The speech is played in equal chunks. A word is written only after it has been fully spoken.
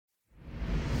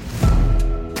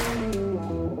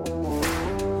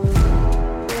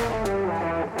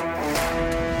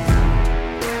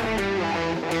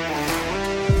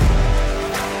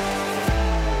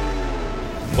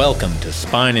Welcome to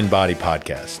Spine and Body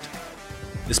Podcast.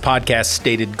 This podcast's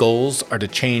stated goals are to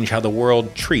change how the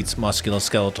world treats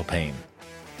musculoskeletal pain,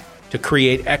 to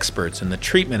create experts in the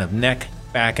treatment of neck,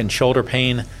 back, and shoulder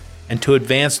pain, and to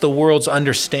advance the world's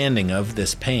understanding of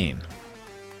this pain,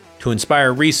 to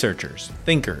inspire researchers,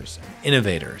 thinkers, and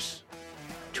innovators,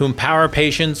 to empower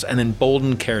patients and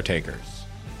embolden caretakers.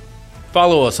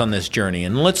 Follow us on this journey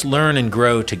and let's learn and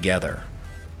grow together.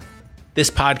 This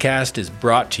podcast is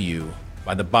brought to you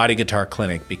by the Body Guitar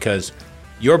Clinic because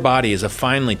your body is a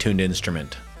finely tuned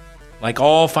instrument. Like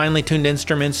all finely tuned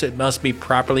instruments, it must be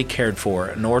properly cared for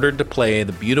in order to play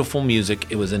the beautiful music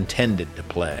it was intended to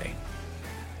play.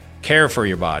 Care for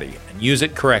your body and use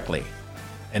it correctly,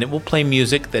 and it will play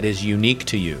music that is unique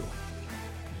to you,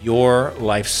 your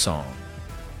life's song.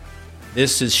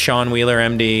 This is Sean Wheeler,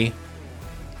 MD,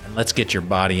 and let's get your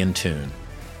body in tune.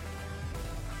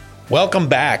 Welcome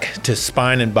back to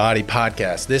Spine and Body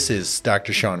Podcast. This is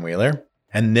Dr. Sean Wheeler,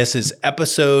 and this is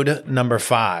episode number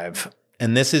 5,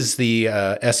 and this is the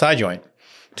SI joint.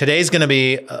 Today's going to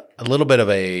be a little bit of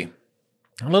a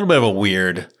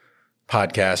weird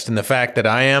podcast in the fact that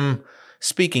I am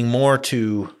speaking more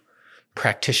to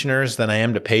practitioners than I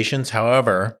am to patients.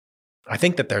 However, I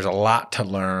think that there's a lot to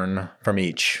learn from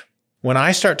each. When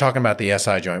I start talking about the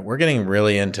SI joint, we're getting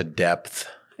really into depth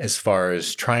as far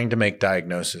as trying to make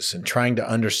diagnosis and trying to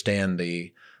understand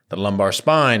the lumbar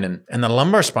spine. And the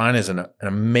lumbar spine is an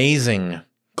amazing,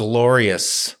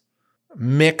 glorious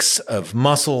mix of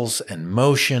muscles and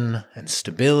motion and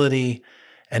stability,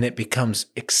 and it becomes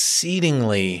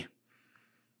exceedingly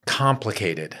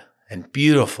complicated and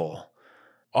beautiful,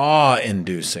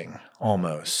 awe-inducing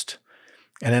almost.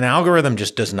 And an algorithm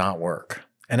just does not work.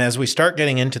 And as we start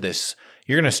getting into this,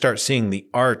 you're going to start seeing the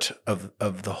art of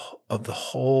the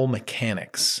whole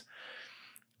mechanics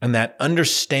and that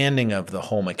understanding of the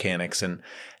whole mechanics. And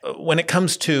when it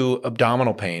comes to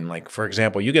abdominal pain, like for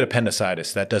example, you get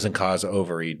appendicitis, that doesn't cause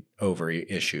ovary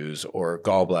issues or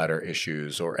gallbladder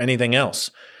issues or anything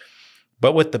else.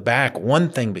 But with the back,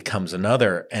 one thing becomes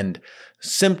another, and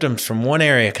symptoms from one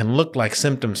area can look like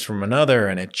symptoms from another,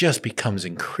 and it just becomes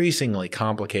increasingly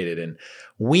complicated. And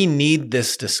we need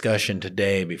this discussion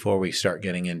today before we start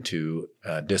getting into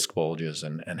disc bulges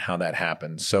and how that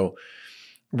happens. So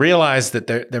realize that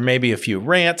there may be a few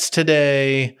rants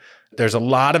today. There's a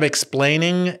lot of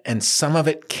explaining, and some of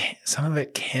it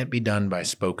can't be done by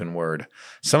spoken word.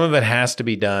 Some of it has to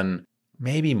be done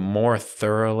maybe more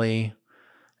thoroughly,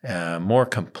 more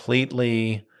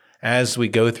completely as we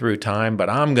go through time. But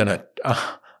I'm gonna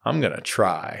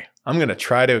try. I'm gonna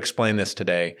try to explain this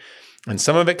today. And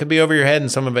some of it could be over your head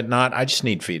and some of it not. I just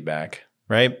need feedback,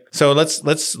 right? So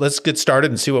let's get started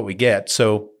and see what we get.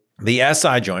 So the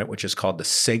SI joint, which is called the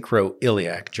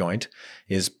sacroiliac joint,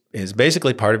 is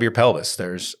basically part of your pelvis.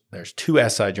 There's 2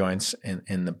 SI joints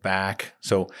in the back.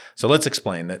 So let's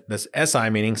explain that this SI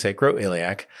meaning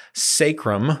sacroiliac.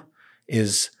 Sacrum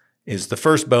is the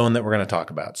first bone that we're going to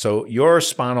talk about. So your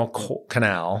spinal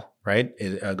canal, right,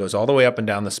 it goes all the way up and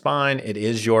down the spine. It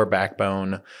is your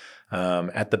backbone.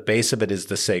 At the base of it is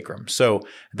the sacrum. So at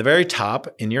the very top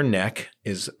in your neck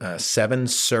is 7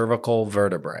 cervical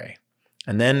vertebrae.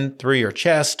 And then through your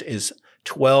chest is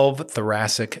 12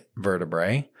 thoracic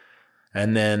vertebrae.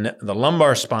 And then the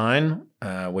lumbar spine,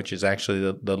 which is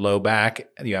actually the low back,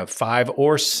 you have 5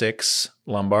 or 6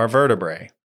 lumbar vertebrae.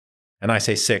 And I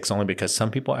say 6 only because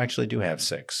some people actually do have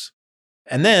 6.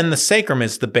 And then the sacrum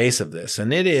is the base of this.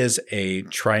 And it is a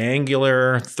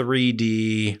triangular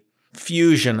 3D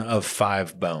fusion of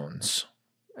 5 bones.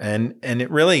 And it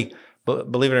really,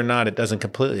 believe it or not, it doesn't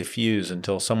completely fuse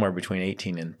until somewhere between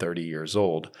 18 and 30 years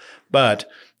old. But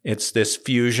it's this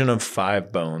fusion of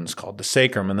 5 bones called the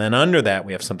sacrum. And then under that,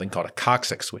 we have something called a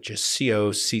coccyx, which is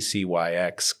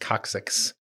COCCYX,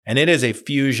 coccyx. And it is a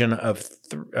fusion of,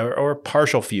 or a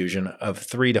partial fusion of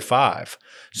 3 to 5.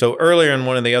 So earlier in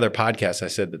one of the other podcasts, I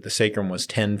said that the sacrum was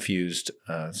 10 fused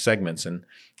segments. And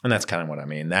that's kind of what I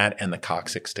mean, that and the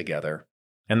coccyx together.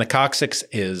 And the coccyx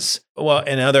is, well,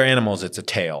 in other animals, it's a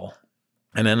tail.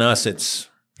 And in us, it's,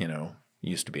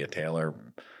 used to be a tail or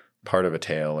part of a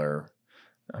tail, or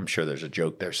I'm sure there's a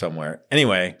joke there somewhere.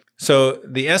 Anyway, so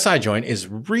the SI joint is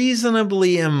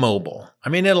reasonably immobile. I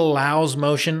mean, it allows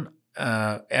motion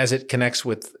as it connects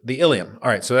with the ilium. All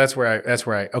right, so that's where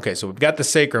I, okay, so we've got the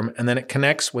sacrum, and then it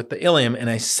connects with the ilium in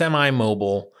a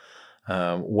semi-mobile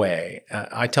way.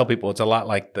 I tell people it's a lot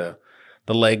like the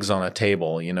legs on a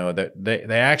table, that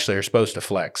they actually are supposed to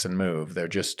flex and move. They're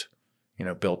just,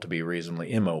 built to be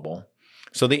reasonably immobile.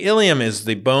 So the ilium is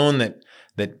the bone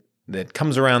that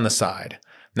comes around the side.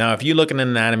 Now, if you look in an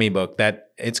anatomy book,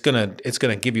 that it's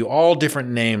gonna give you all different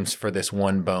names for this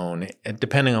one bone,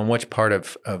 depending on which part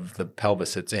of the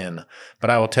pelvis it's in. But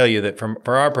I will tell you that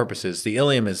for our purposes, the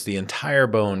ilium is the entire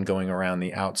bone going around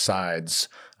the outsides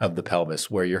of the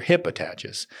pelvis where your hip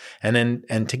attaches.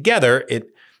 And together,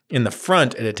 in the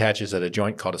front, it attaches at a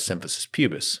joint called a symphysis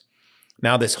pubis.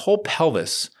 Now, this whole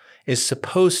pelvis is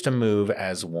supposed to move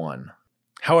as one.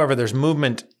 However, there's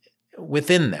movement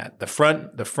within that. The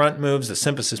front moves, the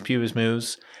symphysis pubis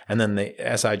moves, and then the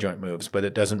SI joint moves, but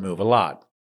it doesn't move a lot.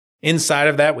 Inside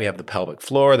of that, we have the pelvic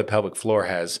floor. The pelvic floor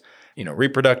has,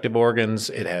 reproductive organs.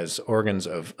 It has organs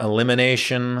of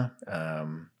elimination,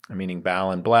 meaning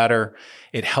bowel and bladder.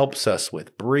 It helps us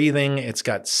with breathing. It's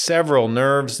got several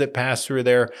nerves that pass through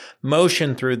there.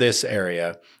 Motion through this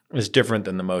area is different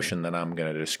than the motion that I'm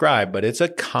going to describe, but it's a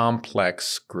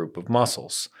complex group of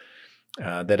muscles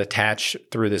that attach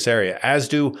through this area, as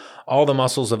do all the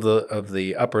muscles of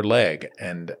the upper leg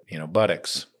and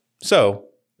buttocks. So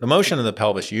the motion of the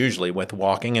pelvis usually with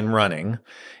walking and running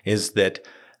is that,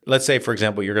 let's say, for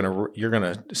example, you're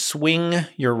gonna swing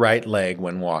your right leg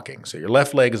when walking. So your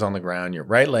left leg is on the ground, your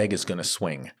right leg is gonna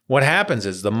swing. What happens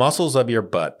is the muscles of your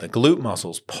butt, the glute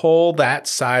muscles, pull that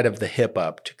side of the hip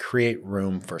up to create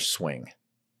room for swing.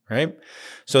 Right?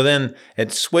 So then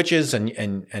it switches,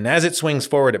 and as it swings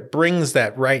forward, it brings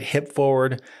that right hip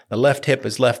forward. The left hip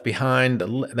is left behind.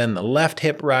 Then the left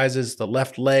hip rises. The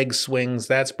left leg swings.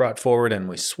 That's brought forward, and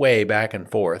we sway back and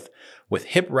forth with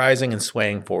hip rising and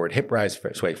swaying forward. Hip rise,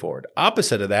 sway forward.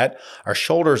 Opposite of that, our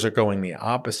shoulders are going the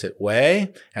opposite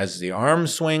way as the arm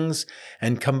swings,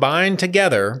 and combined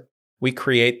together, we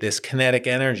create this kinetic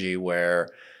energy where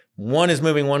one is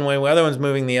moving one way, the other one's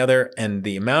moving the other, and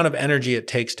the amount of energy it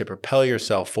takes to propel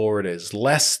yourself forward is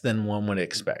less than one would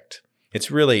expect.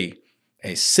 It's really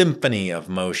a symphony of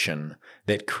motion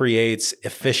that creates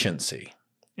efficiency,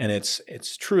 and it's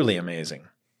truly amazing.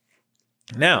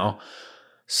 Now,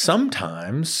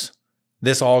 sometimes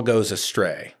this all goes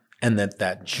astray, and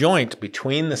that joint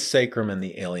between the sacrum and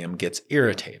the ilium gets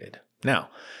irritated. Now,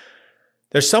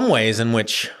 there's some ways in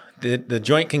which the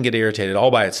joint can get irritated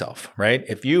all by itself, right?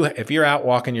 If you're out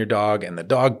walking your dog and the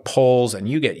dog pulls and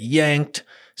you get yanked,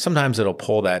 sometimes it'll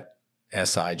pull that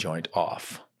SI joint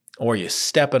off. Or you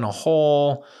step in a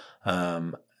hole.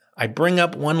 I bring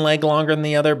up one leg longer than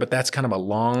the other, but that's kind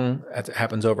of it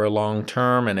happens over a long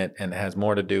term, and it has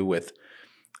more to do with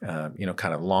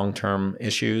kind of long-term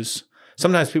issues.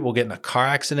 Sometimes people get in a car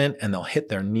accident and they'll hit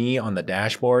their knee on the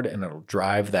dashboard, and it'll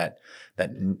drive that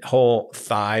whole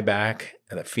thigh back,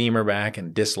 the femur back,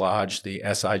 and dislodge the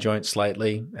SI joint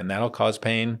slightly, and that'll cause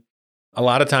pain. A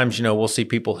lot of times, we'll see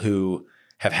people who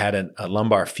have had a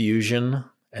lumbar fusion,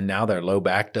 and now their low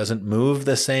back doesn't move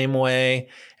the same way,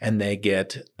 and they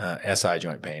get SI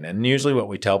joint pain. And usually what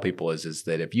we tell people is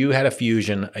that if you had a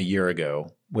fusion a year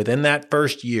ago, within that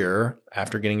first year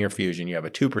after getting your fusion, you have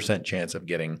a 2% chance of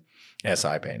getting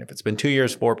SI pain. If it's been 2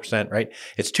 years, 4%, right?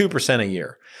 It's 2% a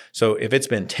year. So if it's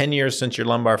been 10 years since your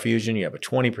lumbar fusion, you have a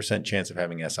 20% chance of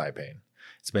having SI pain.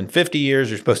 It's been 50 years,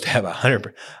 you're supposed to have a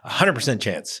 100%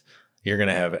 chance you're going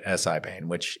to have SI pain,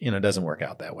 which, doesn't work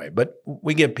out that way. But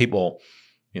we give people,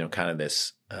 kind of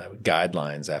this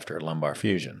guidelines after a lumbar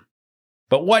fusion.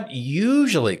 But what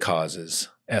usually causes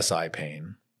SI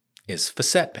pain is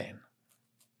facet pain.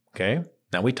 Okay?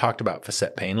 Now, we talked about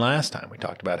facet pain last time. We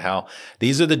talked about how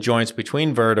these are the joints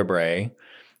between vertebrae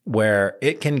where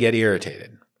it can get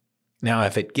irritated. Now,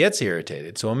 if it gets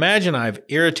irritated, so imagine I've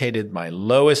irritated my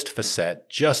lowest facet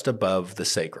just above the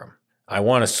sacrum. I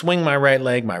want to swing my right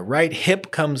leg, my right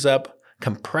hip comes up,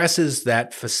 compresses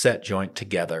that facet joint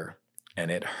together,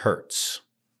 and it hurts.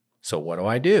 So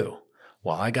what do?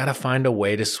 Well, I got to find a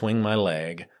way to swing my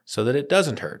leg so that it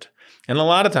doesn't hurt. And a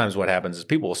lot of times what happens is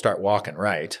people will start walking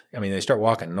right. They start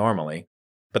walking normally,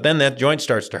 but then that joint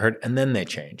starts to hurt and then they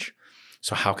change.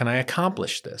 So how can I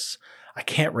accomplish this? I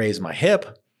can't raise my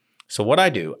hip. So what I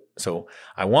do,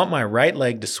 I want my right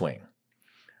leg to swing.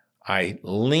 I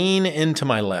lean into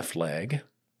my left leg,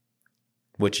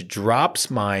 which drops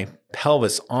my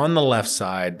pelvis on the left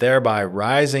side, thereby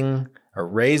raising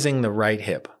the right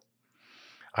hip.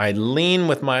 I lean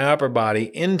with my upper body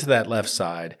into that left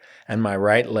side, and my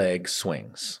right leg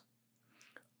swings.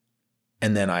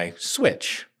 And then I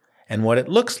switch. And what it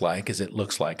looks like is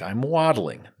I'm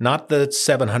waddling, not the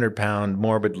 700-pound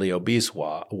morbidly obese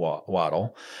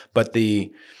waddle, but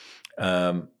the,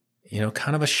 kind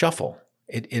of a shuffle.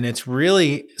 And it's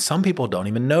really, some people don't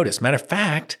even notice. Matter of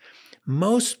fact,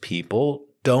 most people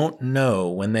don't know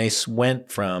when they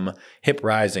went from hip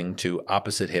rising to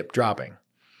opposite hip dropping.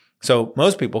 So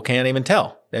most people can't even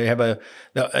tell.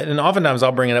 And oftentimes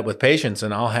I'll bring it up with patients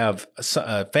and I'll have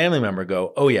a family member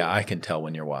go, "Oh yeah, I can tell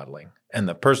when you're waddling." And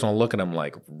the person will look at them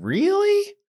like,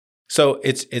 "Really?" So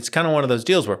it's kind of one of those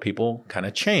deals where people kind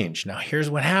of change. Now here's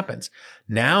what happens.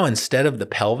 Now instead of the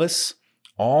pelvis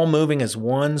all moving as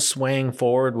one, swaying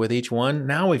forward with each one,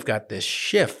 now we've got this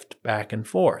shift back and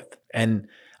forth. And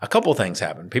a couple things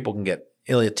happen. People can get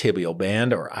iliotibial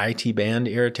band or IT band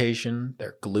irritation.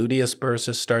 Their gluteus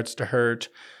bursus starts to hurt.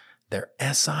 Their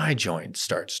SI joint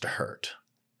starts to hurt,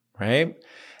 right?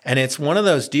 And it's one of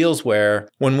those deals where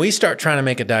when we start trying to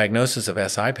make a diagnosis of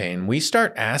SI pain, we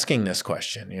start asking this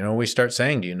question. We start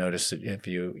saying, do you notice if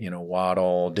you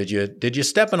waddle? Did you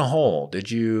step in a hole?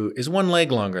 Is one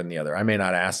leg longer than the other? I may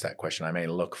not ask that question. I may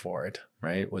look for it,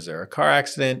 right? Was there a car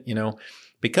accident?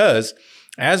 Because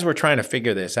as we're trying to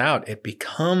figure this out, it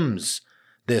becomes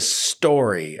this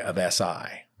story of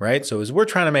SI, right? So as we're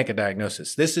trying to make a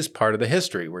diagnosis, this is part of the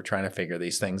history. We're trying to figure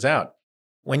these things out.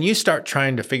 When you start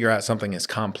trying to figure out something as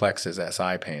complex as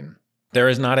SI pain, there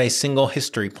is not a single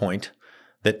history point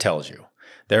that tells you.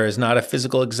 There is not a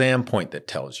physical exam point that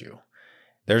tells you.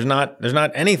 There's not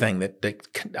anything that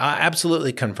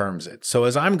absolutely confirms it. So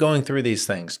as I'm going through these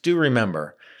things, do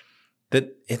remember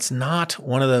that it's not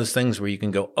one of those things where you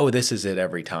can go, "Oh, this is it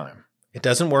every time." It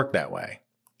doesn't work that way.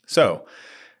 So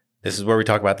this is where we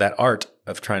talk about that art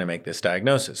of trying to make this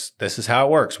diagnosis. This is how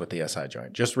it works with the SI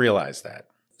joint. Just realize that.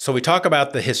 So we talk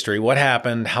about the history, what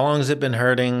happened, how long has it been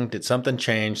hurting, did something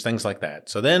change, things like that.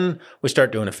 So then we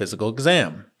start doing a physical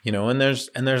exam, and there's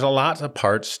a lot of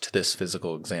parts to this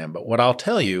physical exam. But what I'll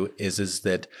tell you is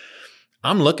that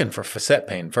I'm looking for facet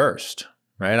pain first,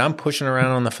 right? I'm pushing around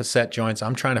on the facet joints.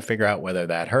 I'm trying to figure out whether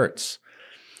that hurts.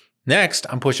 Next,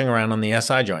 I'm pushing around on the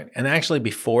SI joint. And actually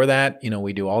before that,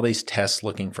 we do all these tests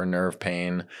looking for nerve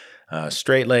pain,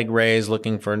 straight leg raise,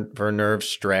 looking for nerve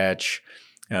stretch.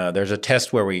 There's a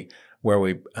test where we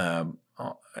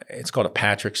it's called a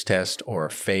Patrick's test or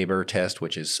a Faber test,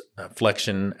 which is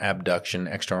flexion, abduction,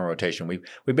 external rotation.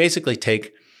 We basically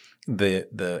take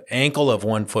the ankle of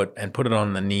one foot and put it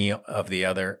on the knee of the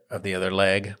other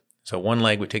leg. So one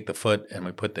leg, we take the foot and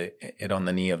we put it on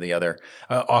the knee of the other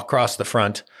across the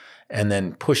front, and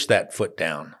then push that foot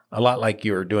down. A lot like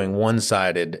you're doing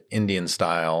one-sided Indian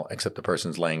style, except the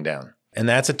person's laying down. And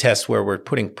that's a test where we're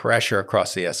putting pressure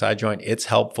across the SI joint. It's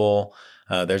helpful.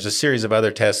 There's a series of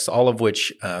other tests, all of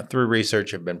which through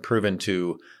research have been proven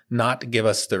to not give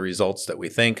us the results that we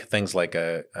think. Things like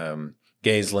a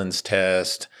Gaislin's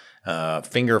test,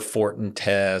 finger Fortin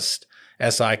test,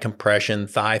 SI compression,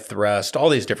 thigh thrust, all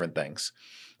these different things.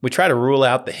 We try to rule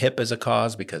out the hip as a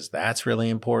cause because that's really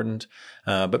important.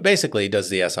 But basically, does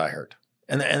the SI hurt?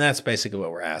 And that's basically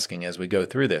what we're asking as we go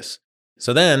through this.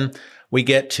 So then we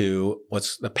get to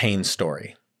what's the pain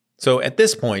story. So at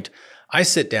this point, I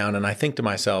sit down and I think to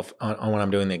myself on when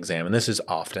I'm doing the exam, and this is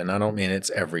often, I don't mean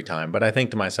it's every time, but I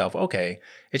think to myself, okay,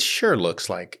 it sure looks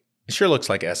like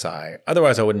SI.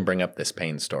 Otherwise, I wouldn't bring up this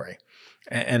pain story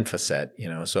and facet,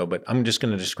 but I'm just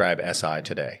going to describe SI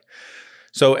today.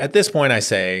 So at this point, I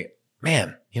say,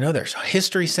 man, their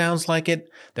history sounds like it.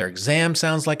 Their exam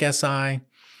sounds like SI.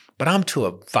 But I'm to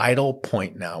a vital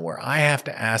point now where I have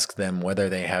to ask them whether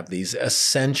they have these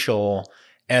essential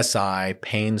SI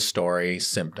pain story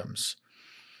symptoms.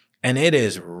 And it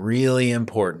is really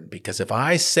important because if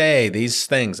I say these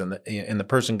things and the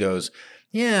person goes,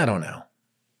 "Yeah, I don't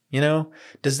know,"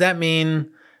 does that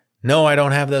mean no, I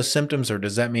don't have those symptoms, or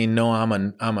does that mean no, I'm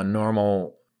a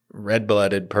normal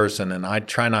red-blooded person and I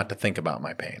try not to think about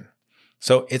my pain?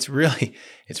 So it's really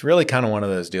kind of one of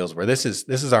those deals where this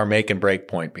is our make and break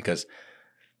point because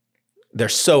they're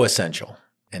so essential.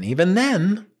 And even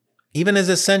then, even as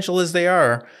essential as they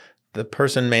are, the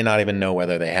person may not even know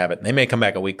whether they have it. They may come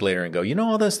back a week later and go,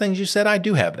 all those things you said, I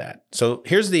do have that. So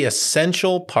here's the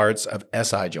essential parts of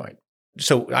SI joint.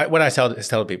 So what I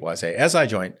tell people, I say, SI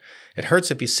joint, it hurts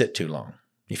if you sit too long.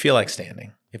 You feel like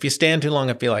standing. If you stand too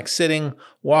long, I feel like sitting.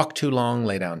 Walk too long,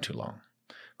 lay down too long.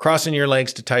 Crossing your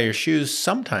legs to tie your shoes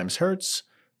sometimes hurts.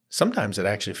 Sometimes it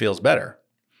actually feels better.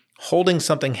 Holding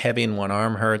something heavy in one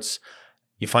arm hurts.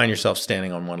 You find yourself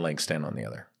standing on one leg, stand on the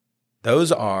other.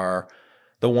 Those are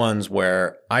the ones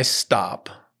where I stop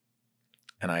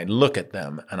and I look at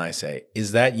them and I say,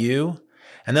 "Is that you?"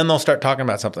 And then they'll start talking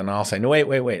about something and I'll say, "No,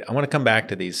 wait. I want to come back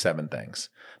to these 7 things.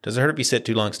 Does it hurt if you sit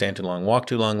too long, stand too long, walk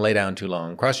too long, lay down too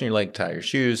long, crossing your leg, tie your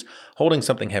shoes, holding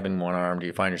something heavy in one arm? Do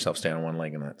you find yourself standing on one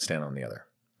leg and stand on the other?"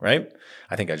 Right?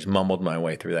 I think I just mumbled my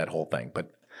way through that whole thing,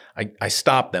 but I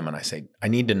stop them and I say, "I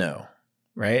need to know,"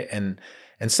 right? And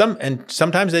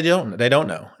sometimes they don't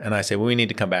know. And I say, "Well, we need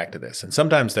to come back to this." And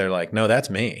sometimes they're like, "No, that's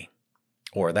me,"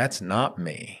 or "That's not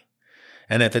me."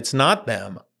 And if it's not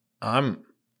them,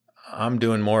 I'm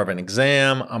doing more of an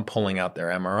exam. I'm pulling out their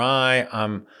MRI.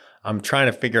 I'm trying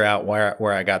to figure out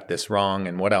where I got this wrong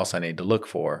and what else I need to look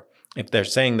for. If they're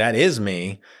saying that is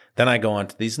me, then I go on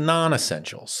to these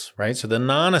non-essentials, right? So the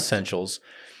non-essentials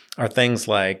are things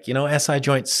like, SI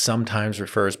joint sometimes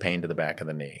refers pain to the back of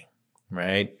the knee,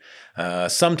 right?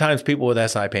 Sometimes people with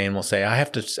SI pain will say, I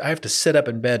have to sit up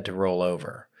in bed to roll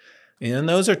over. And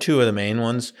those are two of the main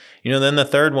ones. Then the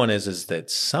third one is that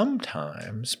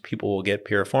sometimes people will get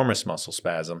piriformis muscle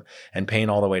spasm and pain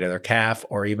all the way to their calf,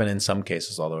 or even in some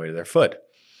cases all the way to their foot.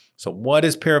 So what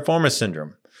is piriformis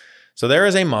syndrome? So there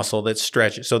is a muscle that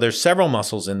stretches. So there's several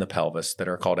muscles in the pelvis that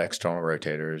are called external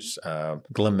rotators,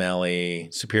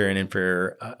 glomelli, superior and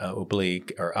inferior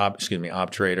oblique, or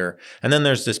obturator. And then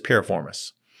there's this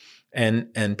piriformis.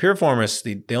 And piriformis,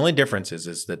 the only difference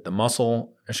is that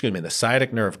the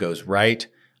sciatic nerve goes right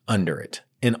under it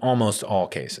in almost all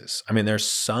cases. I mean, there's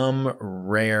some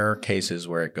rare cases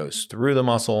where it goes through the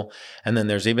muscle, and then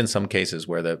there's even some cases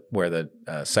where the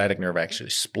sciatic nerve actually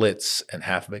splits and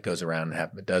half of it goes around and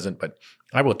half of it doesn't. But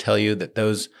I will tell you that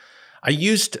those, I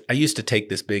used to take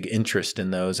this big interest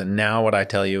in those, and now what I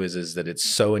tell you is that it's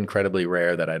so incredibly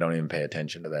rare that I don't even pay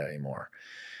attention to that anymore.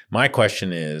 My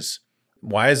question is,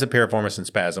 why is the piriformis in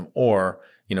spasm? Or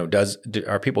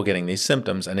are people getting these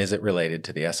symptoms, and is it related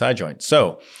to the SI joint?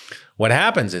 So what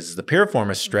happens is the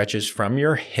piriformis stretches from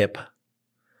your hip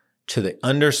to the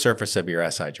undersurface of your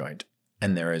SI joint.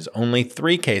 And there is only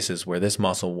 3 cases where this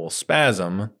muscle will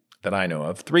spasm that I know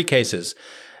of. 3 cases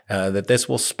that this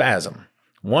will spasm.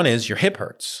 1 is your hip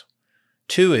hurts.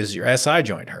 2 is your SI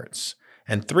joint hurts.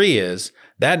 And 3 is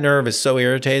that nerve is so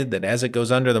irritated that as it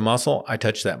goes under the muscle, I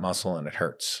touch that muscle and it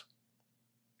hurts.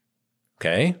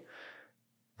 Okay?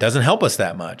 Doesn't help us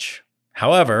that much.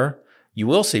 However, you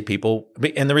will see people,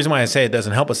 and the reason why I say it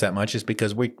doesn't help us that much is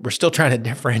because we're still trying to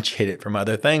differentiate it from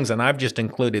other things. And I've just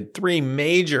included 3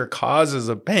 major causes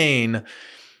of pain,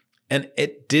 and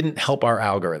it didn't help our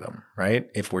algorithm, right?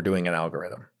 If we're doing an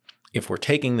algorithm. If we're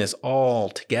taking this all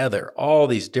together, all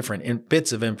these different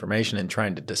bits of information and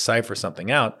trying to decipher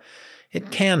something out, it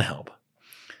can help.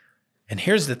 And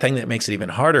here's the thing that makes it even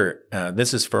harder.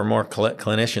 This is for more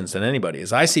clinicians than anybody.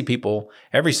 Is I see people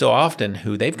every so often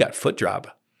who they've got foot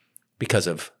drop because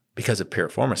of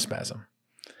piriformis spasm.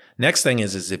 Next thing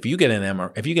is if you get an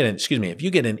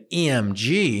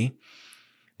EMG,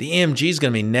 the EMG is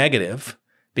going to be negative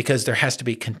because there has to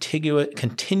be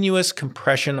continuous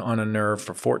compression on a nerve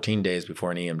for 14 days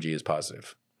before an EMG is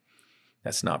positive.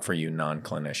 That's not for you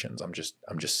non-clinicians. I'm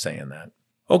just saying that.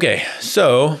 Okay,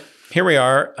 so here we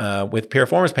are with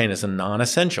piriformis pain as a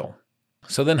non-essential.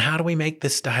 So then how do we make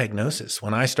this diagnosis?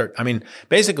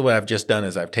 Basically what I've just done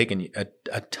is I've taken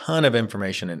a ton of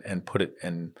information and put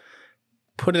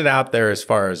it out there as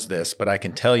far as this, but I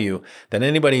can tell you that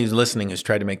anybody who's listening who's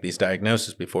tried to make these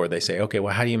diagnoses before, they say, okay,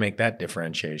 well, how do you make that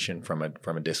differentiation from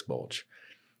a disc bulge?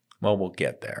 Well, we'll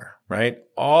get there, right?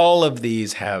 All of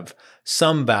these have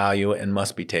some value and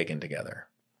must be taken together.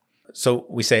 So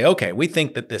we say, okay, we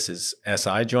think that this is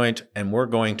SI joint, and we're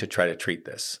going to try to treat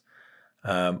this.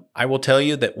 I will tell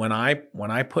you that when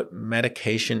I put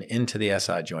medication into the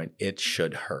SI joint, it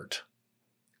should hurt.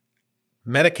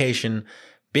 Medication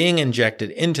being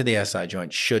injected into the SI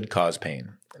joint should cause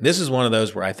pain. This is one of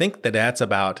those where I think that that's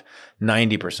about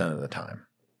 90% of the time,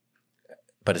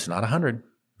 but it's not 100.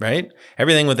 Right?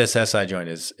 Everything with this SI joint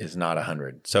is not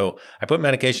 100. So I put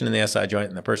medication in the SI joint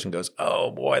and the person goes, oh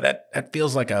boy, that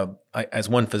feels like as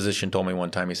one physician told me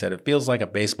one time, he said, it feels like a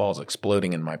baseball is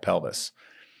exploding in my pelvis.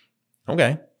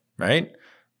 Okay, right?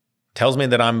 Tells me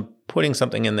that I'm putting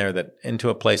something in there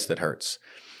into a place that hurts.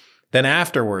 Then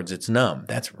afterwards, it's numb.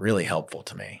 That's really helpful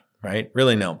to me, right?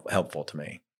 Really helpful to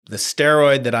me. The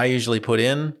steroid that I usually put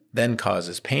in then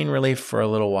causes pain relief for a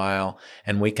little while,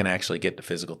 and we can actually get to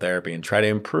physical therapy and try to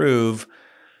improve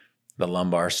the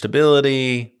lumbar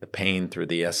stability, the pain through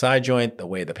the SI joint, the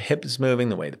way the hip is moving,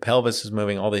 the way the pelvis is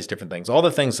moving, all these different things, all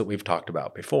the things that we've talked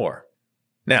about before.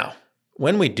 Now,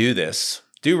 when we do this,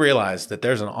 do realize that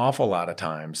there's an awful lot of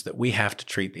times that we have to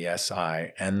treat the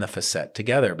SI and the facet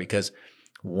together, because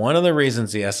one of the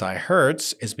reasons the SI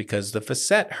hurts is because the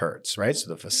facet hurts, right? So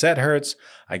the facet hurts.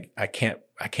 I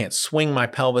can't swing my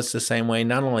pelvis the same way.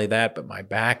 Not only that, but my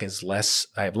back is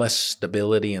I have less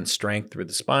stability and strength through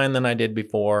the spine than I did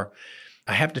before.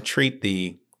 I have to treat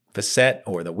the facet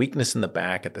or the weakness in the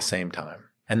back at the same time.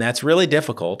 And that's really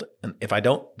difficult if I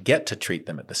don't get to treat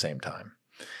them at the same time.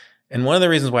 And one of the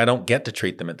reasons why I don't get to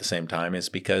treat them at the same time is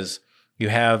because you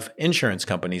have insurance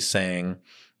companies saying,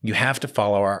 you have to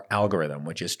follow our algorithm,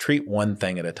 which is treat one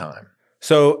thing at a time.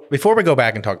 So before we go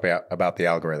back and talk about the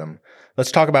algorithm,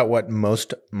 let's talk about what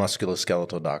most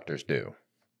musculoskeletal doctors do.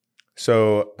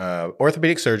 So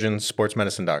orthopedic surgeons, sports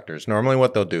medicine doctors, normally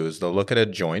what they'll do is they'll look at a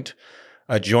joint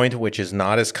which is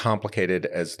not as complicated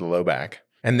as the low back,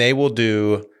 and they will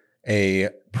do a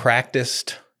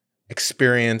practiced,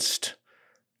 experienced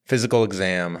physical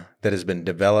exam that has been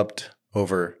developed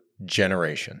over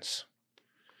generations.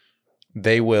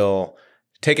 They will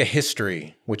take a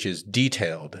history which is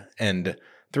detailed and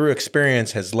through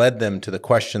experience has led them to the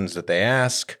questions that they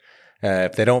ask.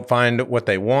 If they don't find what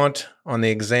they want on the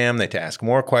exam, they ask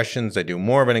more questions, they do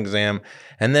more of an exam.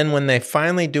 And then when they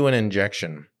finally do an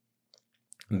injection,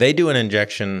 they do an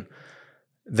injection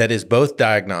that is both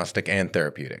diagnostic and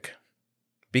therapeutic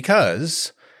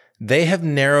because they have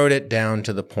narrowed it down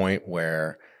to the point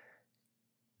where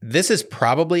this is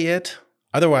probably it.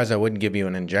 Otherwise, I wouldn't give you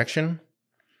an injection.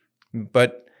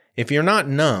 But if you're not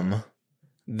numb,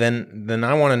 then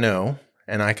I want to know,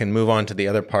 and I can move on to the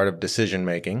other part of decision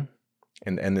making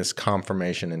and this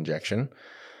confirmation injection.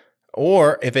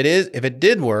 Or if it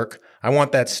did work, I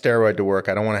want that steroid to work.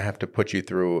 I don't want to have to put you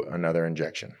through another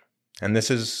injection. And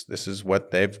this is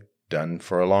what they've done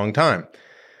for a long time.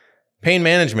 Pain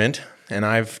management, and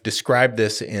I've described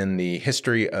this in the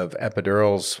History of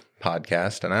Epidurals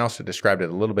podcast, and I also described it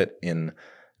a little bit in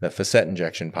the facet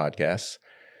injection podcast,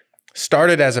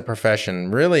 started as a profession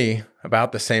really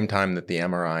about the same time that the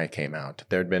MRI came out.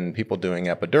 There had been people doing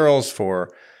epidurals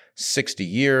for 60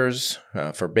 years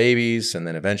for babies, and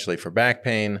then eventually for back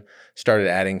pain, started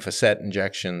adding facet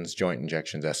injections, joint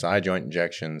injections, SI joint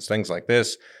injections, things like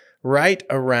this, right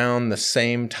around the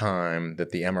same time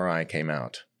that the MRI came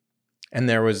out. And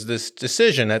there was this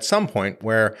decision at some point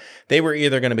where they were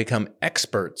either going to become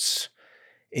experts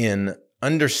in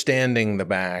understanding the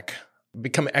back,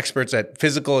 become experts at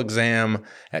physical exam,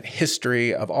 at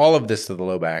history of all of this to the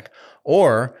low back,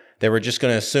 or they were just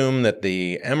going to assume that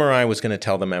the MRI was going to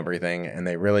tell them everything and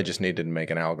they really just needed to make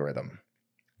an algorithm.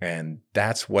 And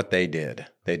that's what they did.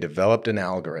 They developed an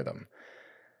algorithm.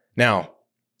 Now,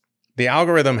 the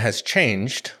algorithm has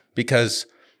changed because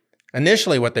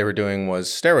initially what they were doing was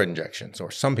steroid injections, or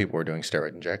some people were doing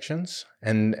steroid injections.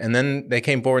 And then they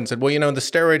came forward and said, well, the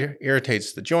steroid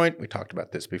irritates the joint. We talked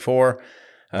about this before.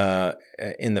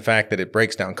 In the fact that it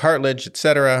breaks down cartilage, et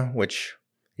cetera, which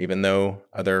even though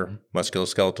other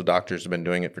musculoskeletal doctors have been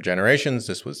doing it for generations,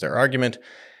 this was their argument.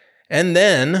 And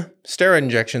then steroid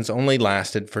injections only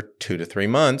lasted for 2 to 3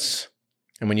 months.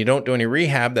 And when you don't do any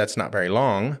rehab, that's not very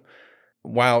long,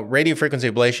 while radiofrequency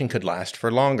ablation could last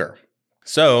for longer.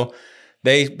 So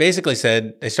they basically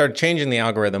said they started changing the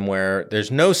algorithm where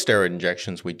there's no steroid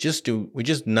injections. We just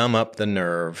numb up the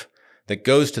nerve that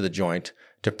goes to the joint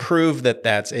to prove that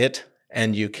that's it,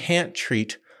 and you can't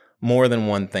treat more than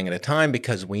one thing at a time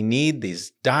because we need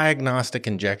these diagnostic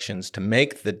injections to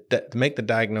make the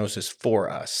diagnosis for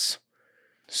us.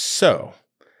 So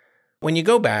when you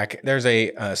go back, there's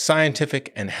a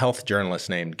scientific and health journalist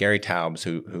named Gary Taubes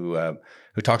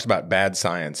who talks about bad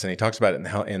science, and he talks about it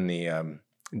in the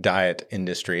diet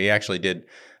industry. He actually did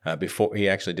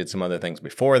some other things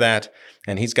before that,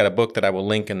 and he's got a book that I will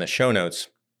link in the show notes.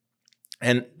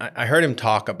 And I heard him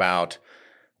talk about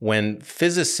when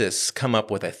physicists come up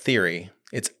with a theory,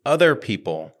 it's other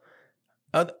people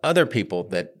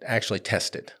that actually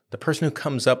test it. The person who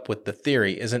comes up with the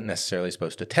theory isn't necessarily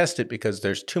supposed to test it because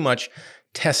there's too much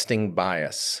testing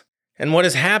bias. And what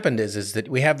has happened is that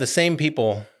we have the same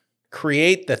people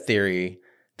create the theory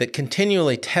that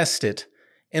continually test it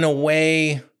in a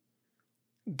way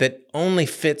that only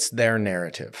fits their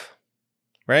narrative,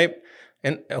 right?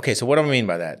 And okay, so what do I mean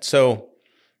by that? So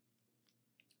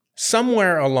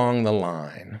somewhere along the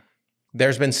line,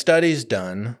 there's been studies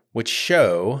done which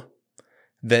show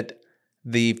that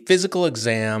the physical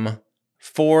exam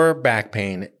for back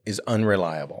pain is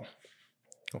unreliable,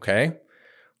 okay?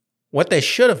 What they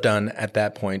should have done at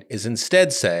that point is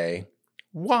instead say,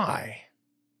 why?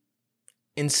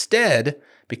 Instead,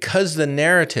 because the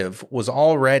narrative was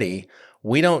already,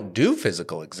 we don't do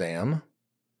physical exam,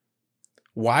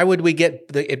 why would we get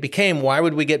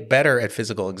better at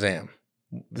physical exam?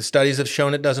 The studies have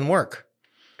shown it doesn't work.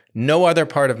 No other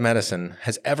part of medicine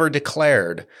has ever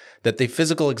declared that the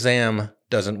physical exam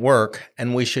doesn't work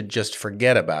and we should just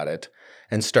forget about it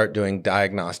and start doing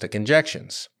diagnostic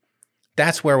injections.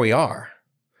 That's where we are.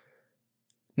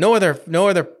 No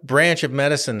other branch of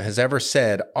medicine has ever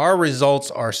said our results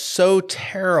are so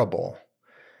terrible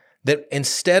that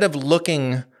instead of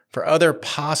looking for other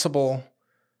possible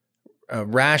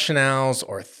rationales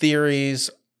or theories,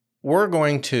 we're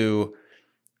going to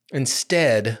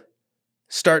instead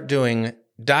start doing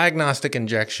diagnostic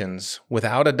injections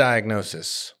without a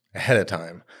diagnosis ahead of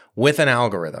time with an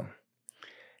algorithm.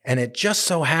 And it just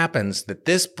so happens that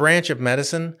this branch of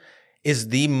medicine is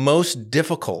the most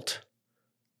difficult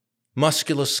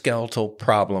musculoskeletal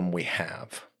problem we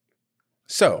have.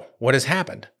 So what has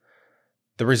happened?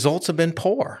 The results have been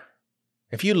poor.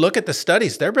 If you look at the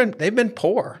studies, they've been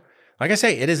poor. Like I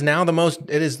say, it is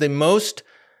the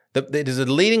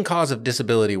leading cause of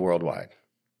disability worldwide.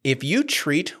 If you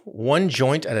treat one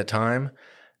joint at a time,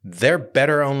 there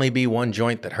better only be one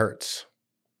joint that hurts.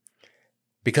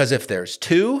 Because if there's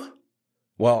two,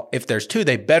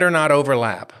 they better not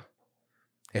overlap.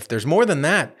 If there's more than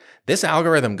that, this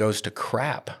algorithm goes to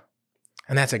crap.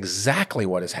 And that's exactly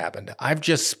what has happened. I've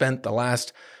just spent the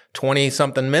last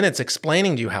 20-something minutes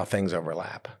explaining to you how things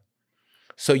overlap.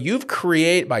 So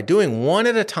by doing one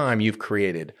at a time, you've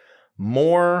created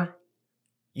more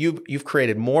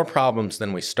problems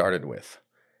than we started with.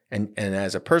 And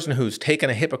as a person who's taken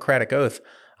a Hippocratic oath,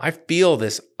 I feel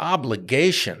this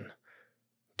obligation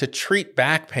to treat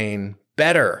back pain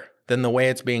better than the way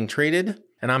it's being treated.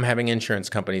 And I'm having insurance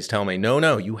companies tell me, no,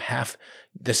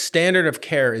 the standard of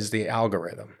care is the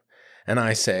algorithm. And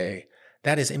I say,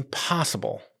 that is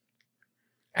impossible.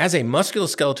 As a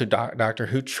musculoskeletal doctor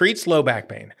who treats low back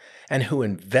pain and who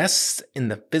invests in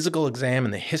the physical exam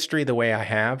and the history the way I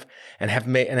have, and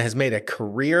has made a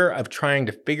career of trying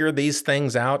to figure these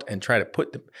things out and try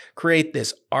to create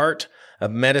this art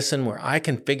of medicine where I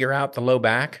can figure out the low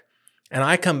back, and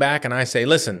I come back and I say,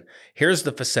 listen, here's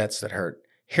the facets that hurt.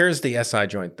 Here's the SI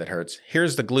joint that hurts.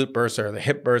 Here's the glute bursa or the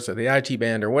hip bursa or the IT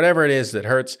band or whatever it is that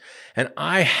hurts. And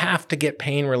I have to get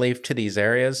pain relief to these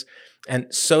areas,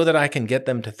 and so that I can get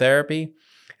them to therapy.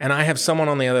 And I have someone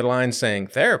on the other line saying,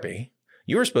 therapy?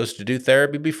 You were supposed to do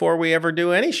therapy before we ever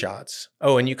do any shots.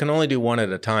 Oh, and you can only do one at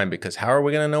a time because how are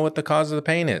we going to know what the cause of the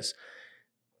pain is?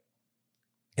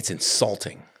 It's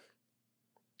insulting.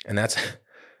 And I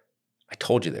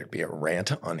told you there'd be a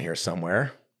rant on here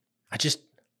somewhere. I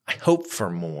hope for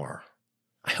more.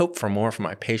 I hope for more for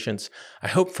my patients. I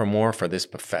hope for more for this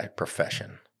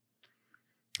profession.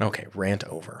 Okay, rant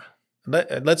over.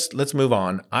 Let's move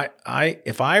on.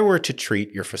 If I were to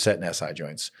treat your facet and SI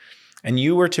joints, and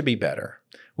you were to be better,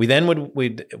 what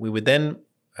we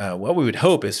would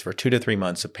hope is for 2 to 3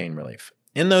 months of pain relief.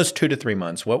 In those 2 to 3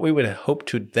 months, what we would hope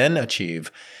to then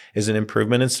achieve is an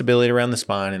improvement in stability around the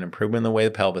spine, an improvement in the way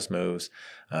the pelvis moves,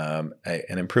 an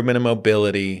improvement in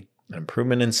mobility, an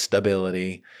improvement in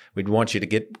stability. We'd want you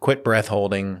to quit breath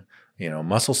holding,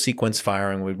 muscle sequence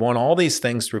firing. We'd want all these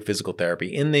things through physical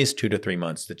therapy in these 2 to 3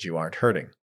 months that you aren't hurting.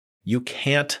 You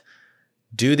can't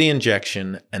do the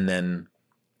injection and then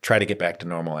try to get back to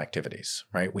normal activities,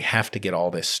 right? We have to get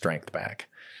all this strength back.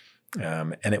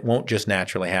 And it won't just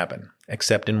naturally happen,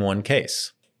 except in one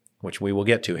case, which we will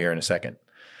get to here in a second.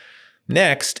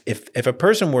 Next, if a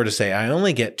person were to say, I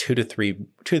only get 2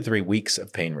 to 3 weeks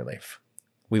of pain relief,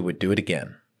 we would do it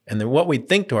again. And then what we'd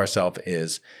think to ourselves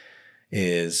is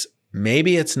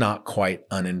maybe it's not quite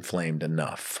uninflamed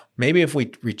enough. Maybe if we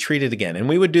treat it again, and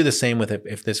we would do the same with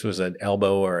if this was an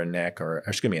elbow or a neck,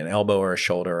 an elbow or a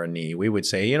shoulder or a knee, we would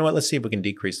say, let's see if we can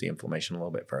decrease the inflammation a little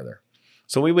bit further.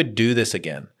 So we would do this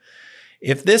again.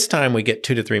 If this time we get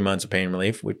 2 to 3 months of pain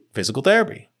relief with physical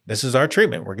therapy, this is our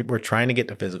treatment. We're trying to get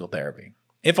to physical therapy.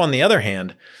 If on the other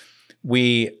hand,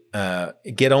 we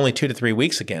get only 2 to 3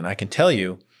 weeks again, I can tell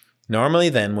you, normally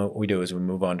then what we do is we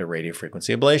move on to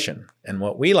radiofrequency ablation. And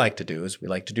what we like to do is we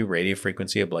like to do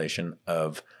radiofrequency ablation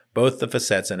of both the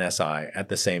facets and SI at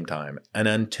the same time. And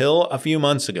until a few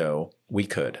months ago, we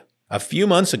could. A few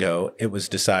months ago, it was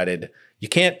decided you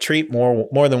can't treat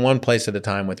more than one place at a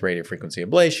time with radiofrequency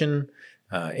ablation.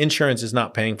 Insurance is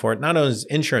not paying for it. Not only is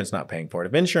insurance not paying for it,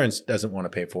 if insurance doesn't want to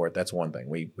pay for it, that's one thing.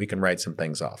 We can write some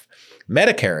things off.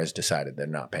 Medicare has decided they're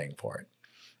not paying for it.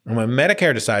 And when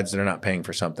Medicare decides they're not paying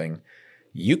for something,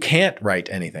 you can't write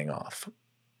anything off.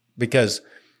 Because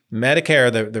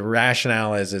Medicare, the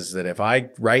rationale is that if I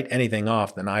write anything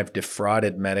off, then I've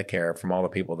defrauded Medicare from all the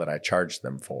people that I charged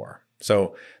them for.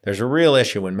 So there's a real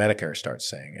issue when Medicare starts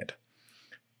saying it.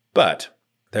 But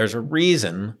there's a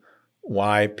reason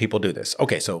why people do this.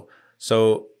 Okay, so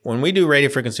when we do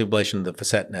radiofrequency ablation of the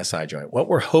facet and SI joint, what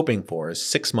we're hoping for is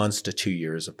 6 months to 2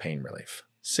 years of pain relief.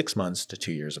 6 months to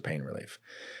 2 years of pain relief.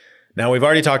 Now, we've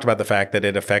already talked about the fact that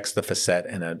it affects the facet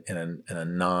in a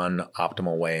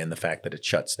non-optimal way, and the fact that it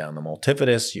shuts down the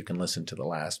multifidus. You can listen to the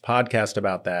last podcast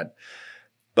about that.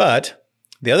 But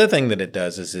the other thing that it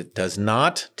does is it does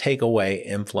not take away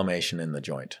inflammation in the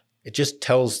joint. It just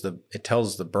tells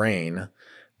the brain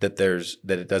that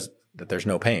that there's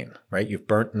no pain, right? You've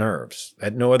burnt nerves.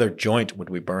 At no other joint would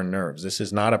we burn nerves. This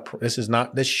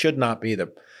should not be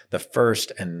the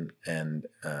first and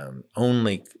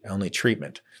only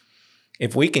treatment.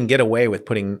 If we can get away with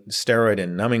putting steroid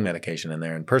and numbing medication in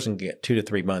there, and a person can get 2 to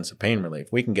 3 months of pain relief,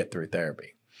 we can get through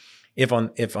therapy. If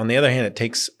on the other hand, it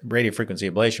takes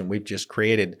radiofrequency ablation, we've just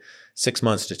created 6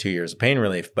 months to 2 years of pain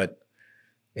relief, but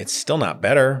it's still not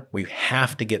better. We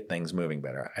have to get things moving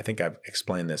better. I think I've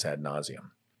explained this ad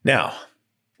nauseum. Now,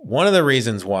 one of the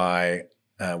reasons why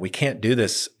we can't do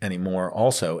this anymore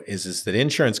also is that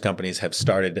insurance companies have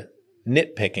started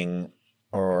nitpicking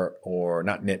or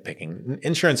not nitpicking.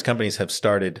 Insurance companies have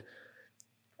started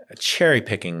cherry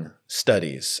picking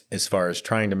studies as far as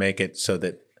trying to make it so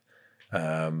that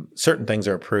certain things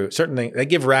are approved. They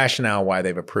give rationale why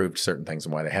they've approved certain things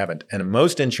and why they haven't. And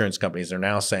most insurance companies are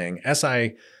now saying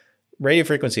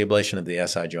radiofrequency ablation of the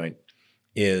SI joint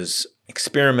is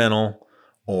experimental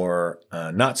or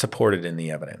not supported in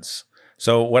the evidence.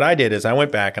 So what I did is I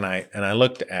went back and I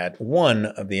looked at one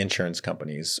of the insurance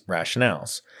company's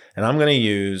rationales, and I'm going to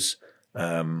use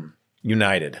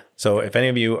United. So if any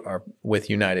of you are with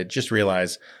United, just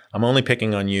realize I'm only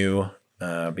picking on you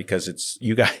because it's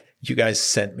you guys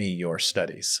sent me your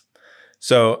studies.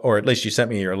 So, or at least you sent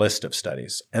me your list of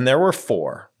studies. And there were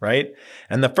 4, right?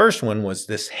 And the first one was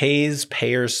this Hayes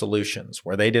Payer Solutions,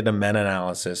 where they did a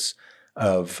meta-analysis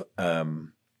of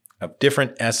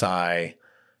different SI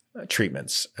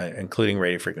treatments, including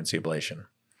radiofrequency ablation.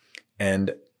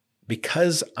 And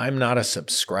because I'm not a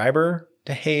subscriber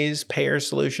to Hayes Payer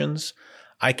Solutions,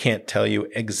 I can't tell you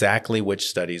exactly which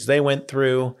studies they went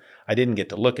through. I didn't get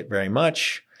to look at very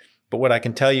much. But what I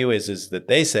can tell you is that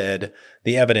they said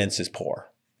the evidence is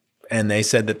poor. And they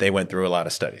said that they went through a lot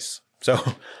of studies. So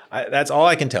that's all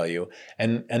I can tell you.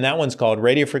 And that one's called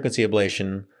radiofrequency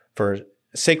ablation for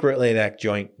sacroiliac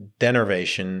joint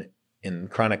denervation in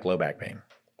chronic low back pain.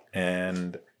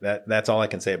 And that's all I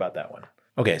can say about that one.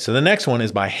 Okay, so the next one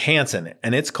is by Hansen,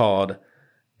 and it's called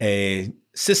a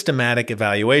systematic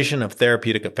evaluation of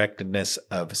therapeutic effectiveness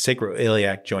of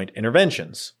sacroiliac joint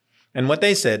interventions. And what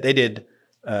they said, they did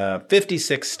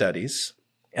 56 studies,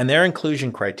 and their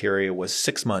inclusion criteria was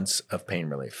 6 months of pain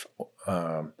relief.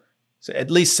 So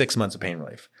at least 6 months of pain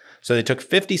relief. So they took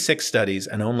 56 studies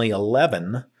and only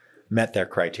 11 met their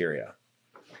criteria.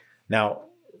 Now,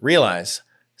 realize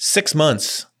 6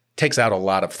 months takes out a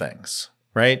lot of things,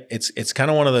 right? It's kind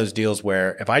of one of those deals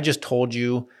where if I just told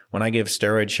you when I give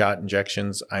steroid shot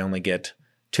injections, I only get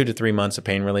 2 to 3 months of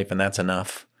pain relief and that's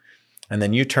enough. And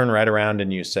then you turn right around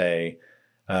and you say,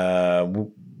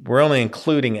 we're only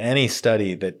including any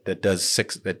study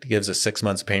that gives us 6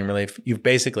 months of pain relief. You've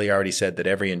basically already said that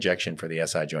every injection for the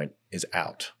SI joint is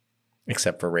out,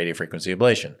 except for radiofrequency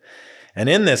ablation. And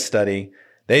in this study,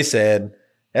 they said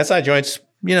SI joints,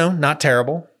 not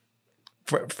terrible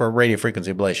for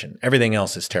radiofrequency ablation. Everything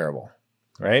else is terrible,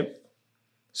 right?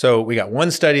 So we got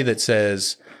one study that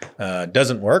says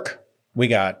doesn't work. We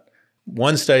got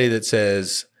one study that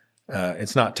says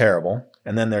it's not terrible.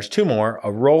 And then there's 2 more,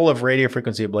 a role of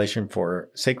radiofrequency ablation for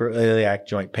sacroiliac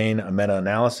joint pain, a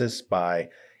meta-analysis by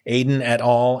Aiden et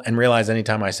al. And realize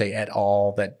anytime I say et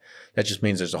al, that just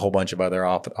means there's a whole bunch of other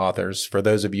authors. For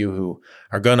those of you who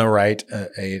are going to write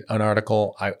an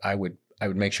article, I would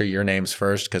make sure your name's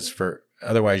first, because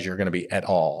otherwise you're going to be et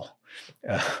al.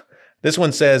 This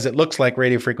one says it looks like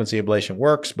radiofrequency ablation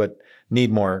works, but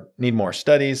need more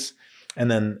studies. And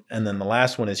then the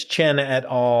last one is Chen et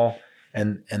al.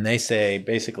 And they say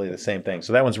basically the same thing.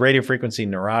 So that one's radiofrequency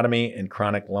neurotomy in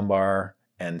chronic lumbar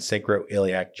and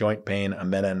sacroiliac joint pain, a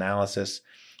meta-analysis.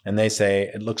 And they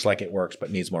say it looks like it works, but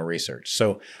needs more research.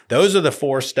 So those are the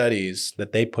 4 studies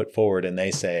that they put forward. And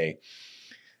they say,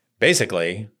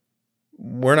 basically,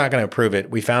 we're not going to approve it.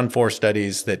 We found 4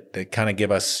 studies that kind of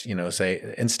give us,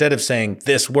 say, instead of saying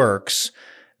this works,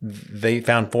 they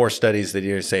found 4 studies that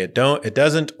either say it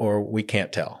doesn't, or we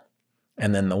can't tell.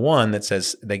 And then the one that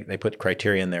says they put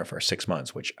criteria in there for 6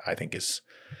 months, which I think is,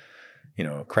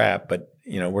 crap. But,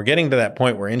 we're getting to that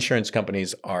point where insurance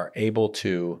companies are able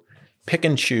to pick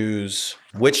and choose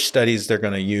which studies they're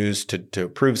going to use to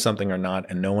approve something or not.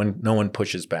 And no one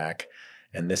pushes back.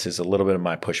 And this is a little bit of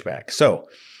my pushback. So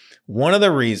one of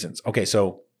the reasons, okay,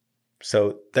 so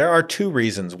there are 2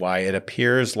 reasons why it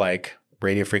appears like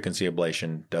radiofrequency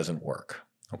ablation doesn't work.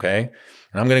 Okay.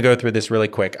 And I'm going to go through this really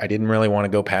quick. I didn't really want to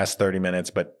go past 30 minutes,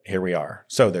 but here we are.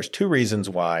 So there's 2 reasons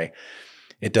why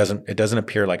it doesn't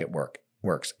appear like it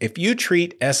works. If you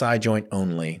treat SI joint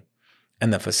only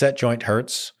and the facet joint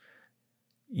hurts,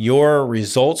 your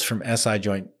results from SI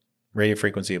joint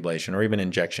radiofrequency ablation or even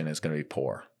injection is going to be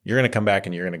poor. You're going to come back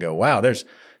and you're going to go, wow, there's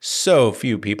so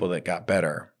few people that got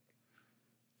better.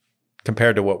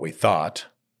 compared to what we thought,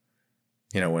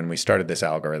 when we started this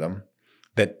algorithm,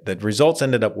 that the results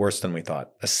ended up worse than we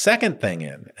thought. The second thing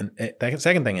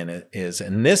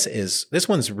this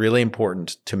one's really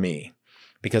important to me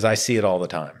because I see it all the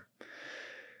time.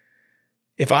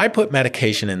 If I put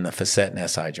medication in the facet and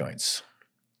SI joints,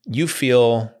 you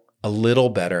feel a little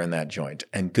better in that joint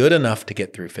and good enough to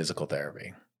get through physical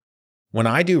therapy. When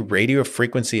I do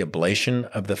radiofrequency ablation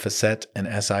of the facet and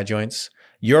SI joints,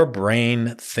 your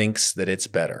brain thinks that it's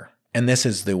better. And this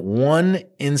is the one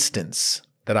instance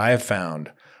that I have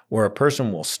found where a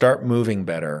person will start moving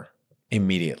better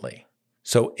immediately.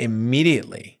 So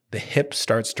immediately the hip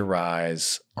starts to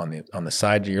rise on the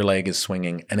side your leg is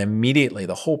swinging, and immediately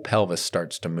the whole pelvis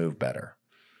starts to move better.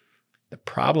 The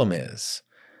problem is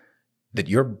that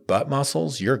your butt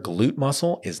muscles, your glute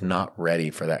muscle is not ready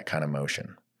for that kind of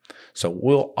motion. So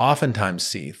we'll oftentimes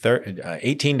see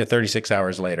 18 to 36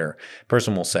 hours later, a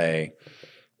person will say,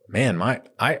 man,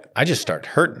 I just start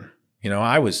hurting.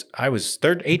 I was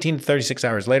 18 to 36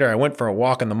 hours later, I went for a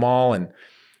walk in the mall. And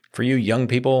for you young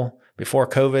people, before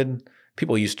COVID,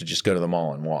 people used to just go to the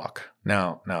mall and walk.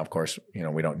 Now, of course,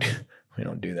 we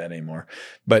don't do that anymore.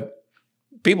 But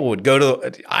people would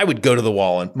I would go to the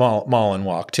mall and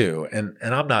walk too. And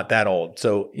I'm not that old.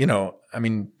 So,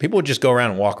 people would just go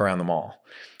around and walk around the mall.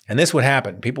 And this would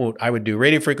happen. I would do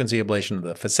radiofrequency ablation of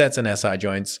the facets and SI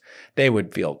joints. They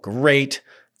would feel great.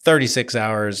 36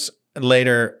 hours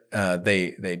later,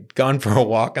 they'd gone for a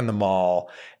walk in the mall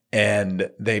and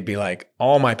they'd be like,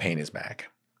 all my pain is back.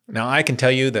 Now, I can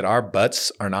tell you that our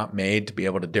butts are not made to be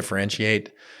able to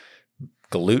differentiate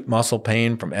glute muscle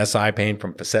pain from SI pain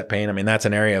from facet pain. I mean, that's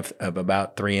an area of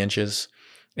about 3 inches.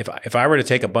 If I were to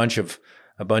take a bunch of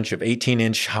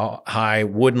 18-inch high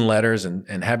wooden letters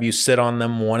and have you sit on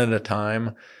them one at a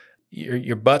time,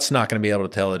 your butt's not going to be able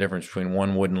to tell the difference between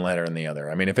one wooden letter and the other.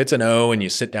 I mean, if it's an O and you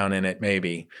sit down in it,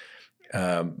 maybe.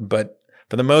 But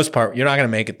for the most part, you're not going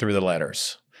to make it through the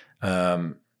letters.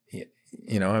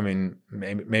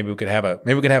 Maybe we could have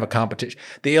a competition.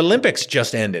 The Olympics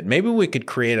just ended. Maybe we could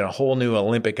create a whole new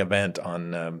Olympic event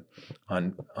on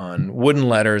wooden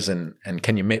letters and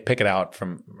can you pick it out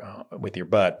from with your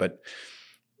butt? But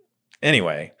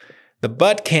anyway, the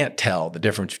butt can't tell the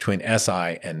difference between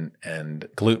SI and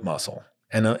glute muscle.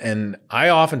 And I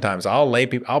oftentimes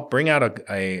I'll bring out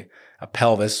a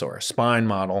pelvis or a spine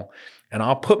model, and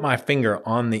I'll put my finger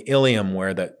on the ilium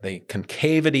where the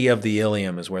concavity of the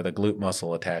ilium is where the glute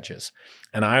muscle attaches.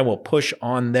 And I will push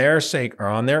on their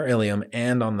ilium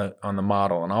and on the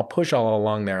model. And I'll push all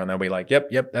along there and they'll be like,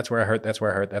 yep, that's where I hurt, that's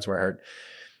where I hurt, that's where I hurt.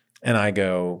 And I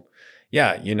go,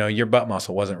 yeah, your butt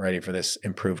muscle wasn't ready for this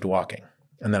improved walking.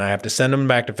 And then I have to send them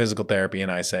back to physical therapy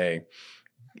and I say,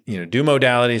 do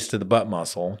modalities to the butt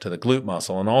muscle, to the glute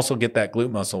muscle, and also get that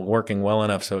glute muscle working well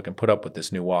enough so it can put up with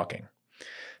this new walking.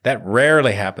 That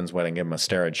rarely happens when I give them a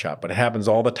steroid shot, but it happens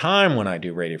all the time when I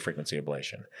do radiofrequency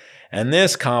ablation. And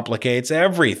this complicates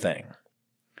everything.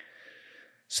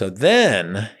 So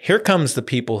then here comes the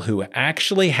people who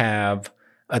actually have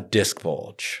a disc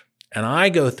bulge. And I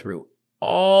go through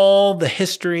all the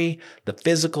history, the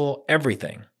physical,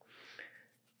 everything.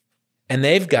 And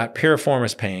they've got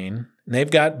piriformis pain, and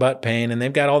they've got butt pain, and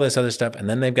they've got all this other stuff, and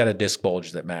then they've got a disc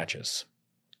bulge that matches.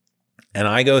 And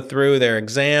I go through their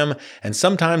exam, and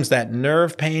sometimes that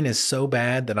nerve pain is so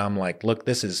bad that I'm like, look,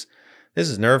 this is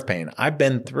nerve pain. I've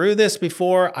been through this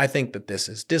before. I think that this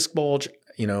is disc bulge.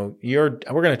 We're going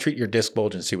to treat your disc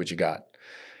bulge and see what you got.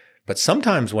 But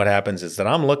sometimes what happens is that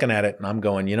I'm looking at it and I'm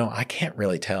going, I can't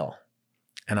really tell.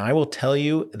 And I will tell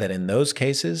you that in those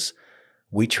cases,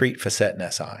 we treat facet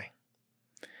and SI.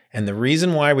 And the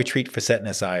reason why we treat facet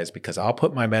and SI is because I'll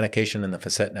put my medication in the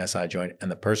facet and SI joint and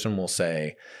the person will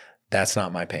say, that's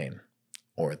not my pain,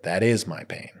 or that is my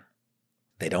pain.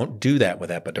 They don't do that with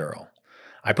epidural.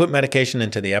 I put medication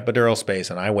into the epidural space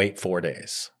and I wait 4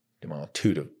 days. Well,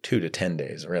 2 to 10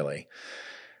 days, really.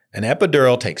 An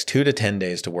epidural takes 2 to 10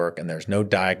 days to work and there's no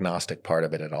diagnostic part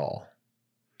of it at all.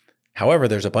 However,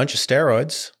 there's a bunch of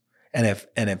steroids. And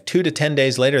if 2 to 10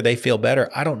 days later they feel better,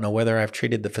 I don't know whether I've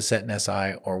treated the facet and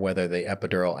SI or whether the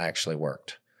epidural actually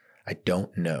worked. I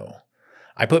don't know.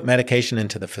 I put medication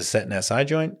into the facet and SI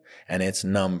joint and it's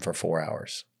numb for 4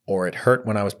 hours. Or it hurt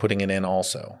when I was putting it in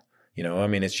also.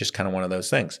 It's just kind of one of those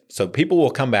things. So people will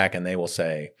come back and they will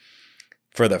say,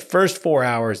 for the first 4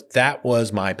 hours, that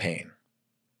was my pain.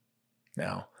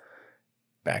 Now,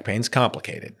 back pain's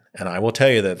complicated. And I will tell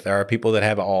you that there are people that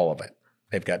have all of it.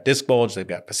 They've got disc bulge, they've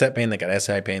got facet pain, they've got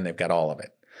SI pain, they've got all of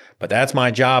it. But that's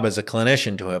my job as a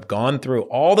clinician to have gone through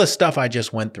all the stuff I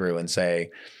just went through and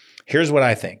say, here's what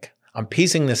I think. I'm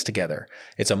piecing this together.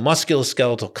 It's a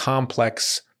musculoskeletal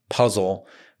complex puzzle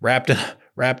wrapped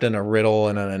in a riddle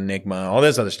and an enigma, all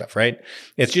this other stuff, right?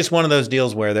 It's just one of those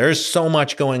deals where there's so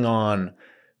much going on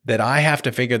that I have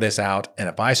to figure this out. And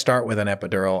if I start with an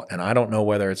epidural and I don't know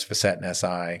whether it's facet and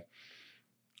SI,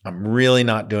 I'm really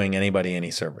not doing anybody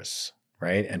any service,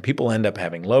 right? And people end up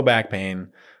having low back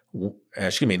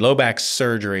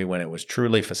surgery when it was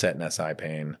truly facet and SI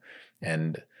pain.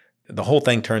 And the whole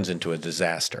thing turns into a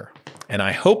disaster. And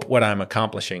I hope what I'm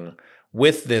accomplishing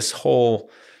with this whole,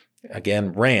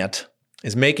 again, rant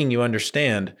is making you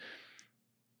understand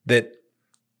that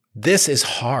this is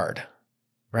hard,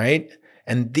 right?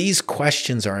 And these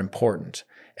questions are important.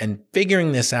 And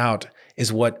figuring this out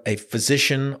is what a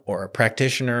physician or a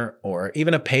practitioner or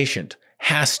even a patient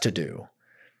has to do.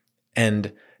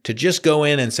 And to just go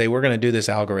in and say, we're going to do this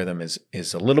algorithm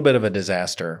is a little bit of a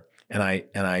disaster. And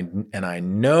I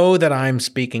know that I'm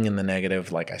speaking in the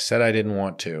negative, like I said I didn't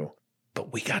want to,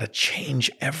 but we got to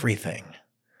change everything.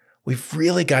 We've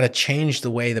really got to change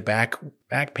the way the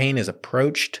back pain is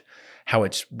approached, how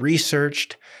it's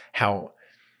researched, how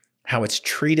it's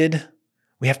treated.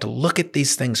 We have to look at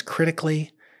these things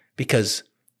critically, because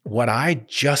what I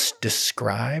just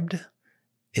described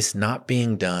is not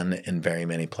being done in very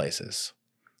many places.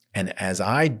 And as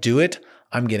I do it,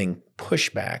 I'm getting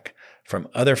pushback from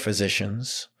other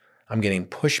physicians. I'm getting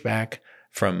pushback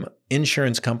from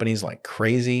insurance companies like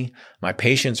crazy. My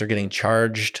patients are getting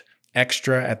charged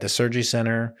extra at the surgery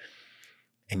center.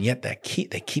 And yet they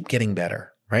keep getting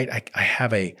better, right? I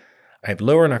have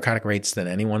lower narcotic rates than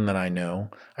anyone that I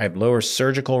know. I have lower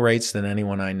surgical rates than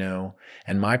anyone I know.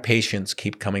 And my patients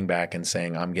keep coming back and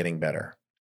saying, I'm getting better.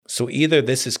 So either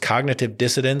this is cognitive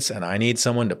dissonance and I need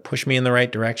someone to push me in the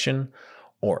right direction,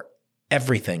 or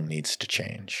everything needs to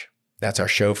change. That's our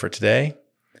show for today.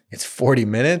 It's 40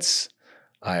 minutes.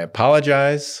 I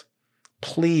apologize.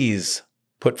 Please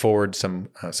put forward some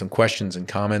questions and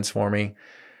comments for me,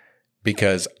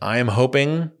 because I am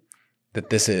hoping that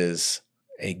this is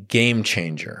a game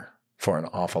changer for an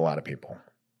awful lot of people.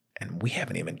 And we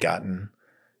haven't even gotten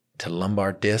to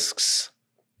lumbar discs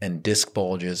and disc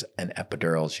bulges and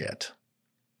epidurals yet.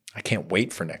 I can't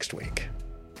wait for next week.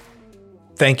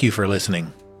 Thank you for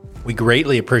listening. We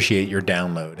greatly appreciate your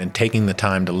download and taking the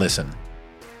time to listen.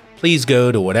 Please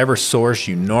go to whatever source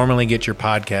you normally get your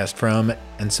podcast from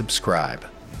and subscribe.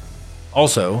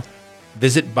 Also,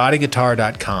 visit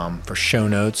bodyguitar.com for show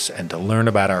notes and to learn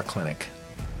about our clinic.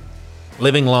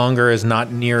 Living longer is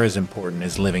not near as important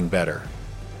as living better.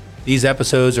 These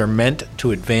episodes are meant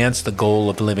to advance the goal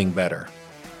of living better.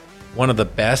 One of the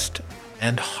best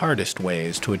and hardest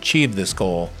ways to achieve this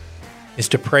goal is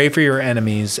to pray for your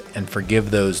enemies and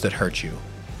forgive those that hurt you.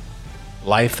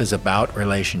 Life is about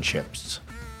relationships.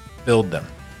 Build them.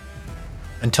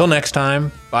 Until next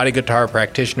time, body guitar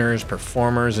practitioners,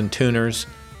 performers, and tuners,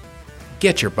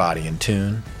 get your body in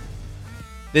tune.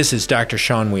 This is Dr.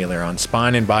 Sean Wheeler on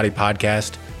Spine and Body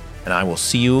Podcast, and I will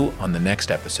see you on the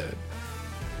next episode.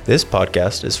 This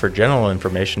podcast is for general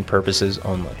information purposes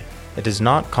only. It does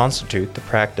not constitute the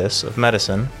practice of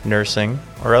medicine, nursing,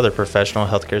 or other professional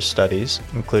healthcare studies,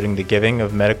 including the giving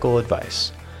of medical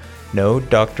advice. No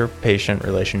doctor-patient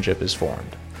relationship is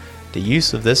formed. The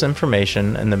use of this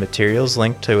information and the materials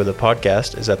linked to the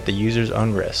podcast is at the user's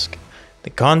own risk. The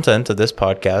content of this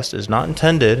podcast is not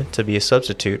intended to be a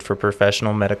substitute for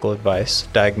professional medical advice,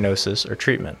 diagnosis, or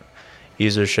treatment.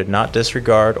 Users should not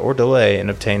disregard or delay in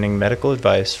obtaining medical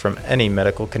advice from any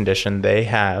medical condition they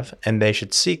have, and they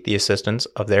should seek the assistance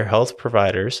of their health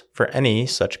providers for any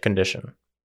such condition.